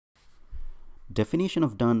Definition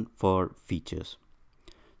of done for features.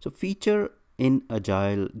 So feature in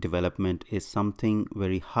agile development is something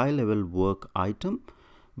very high level work item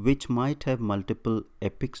which might have multiple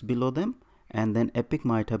epics below them, and then epic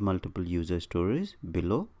might have multiple user stories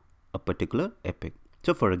below a particular epic.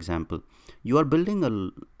 So for example, you are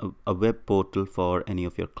building a web portal for any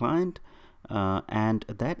of your client, and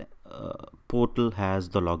that portal has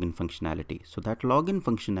the login functionality. So that login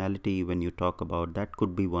functionality, when you talk about that,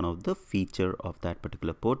 could be one of the feature of that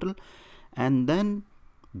particular portal. And then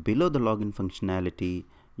below the login functionality,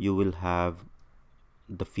 you will have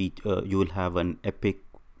the you will have an epic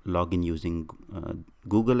login using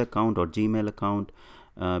Google account or Gmail account.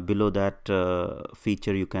 Below that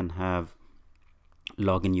feature, you can have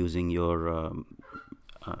login using your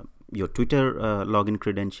Twitter login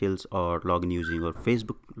credentials, or login using your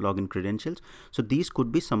Facebook login credentials. So these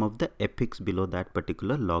could be some of the epics below that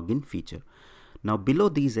particular login feature. Now below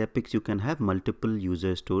these epics, you can have multiple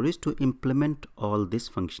user stories to implement all this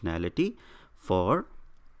functionality for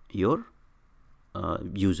your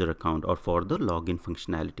user account or for the login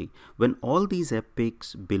functionality. When all these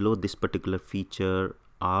epics below this particular feature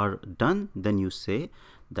are done, then you say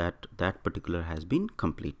that that particular has been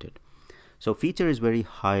completed. So feature is very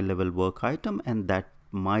high level work item, and that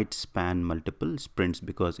might span multiple sprints,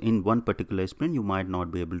 because in one particular sprint you might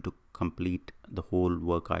not be able to complete the whole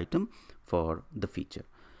work item for the feature.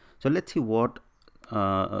 So let's see what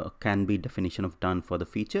can be definition of done for the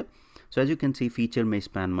feature. So as you can see, feature may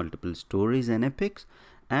span multiple stories and epics,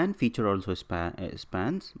 and feature also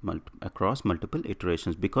spans across multiple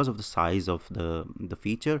iterations. Because of the size of the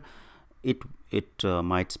feature, it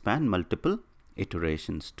might span multiple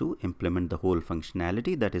iterations to implement the whole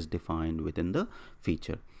functionality that is defined within the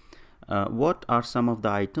feature. What are some of the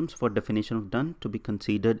items for definition of done to be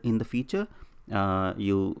considered in the feature?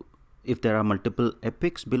 If there are multiple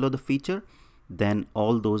epics below the feature, then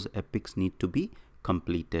all those epics need to be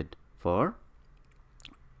completed for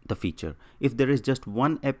the feature. If there is just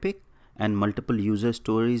one epic and multiple user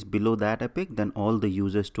stories below that epic, then all the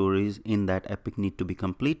user stories in that epic need to be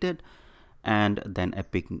completed, and then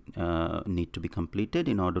epic need to be completed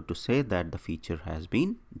in order to say that the feature has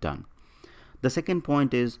been done. The second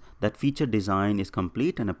point is that feature design is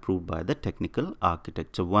complete and approved by the technical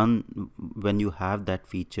architect. So when you have that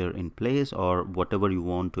feature in place, or whatever you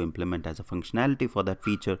want to implement as a functionality for that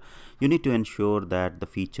feature, you need to ensure that the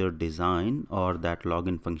feature design or that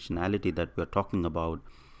login functionality that we are talking about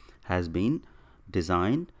has been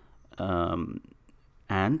designed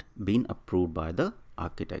and been approved by the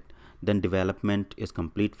architect. Then development is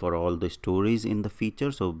complete for all the stories in the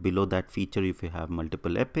feature. So below that feature, if you have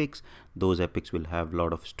multiple epics, those epics will have a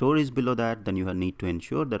lot of stories below that. Then you need to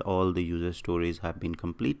ensure that all the user stories have been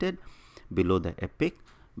completed below the epic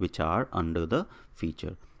which are under the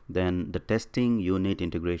feature. Then the testing, unit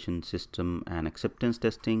integration, system and acceptance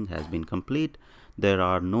testing has been complete. There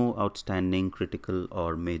are no outstanding critical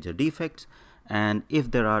or major defects, and if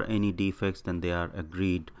there are any defects, then they are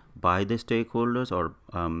agreed by the stakeholders or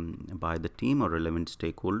by the team or relevant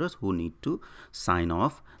stakeholders, who need to sign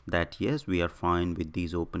off that yes, we are fine with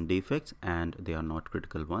these open defects and they are not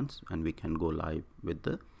critical ones, and we can go live with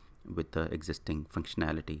the existing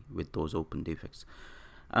functionality with those open defects.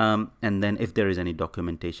 And then if there is any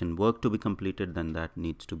documentation work to be completed, then that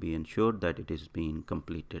needs to be ensured that it is being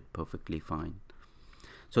completed perfectly fine.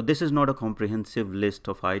 So this is not a comprehensive list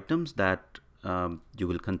of items that you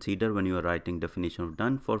will consider when you are writing definition of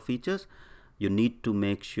done for features. You need to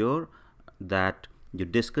make sure that you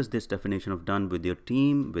discuss this definition of done with your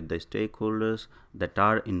team, with the stakeholders that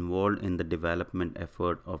are involved in the development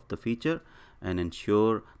effort of the feature, and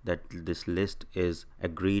ensure that this list is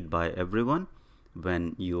agreed by everyone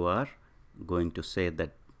when you are going to say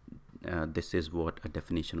that this is what a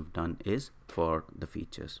definition of done is for the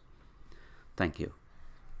features. Thank you.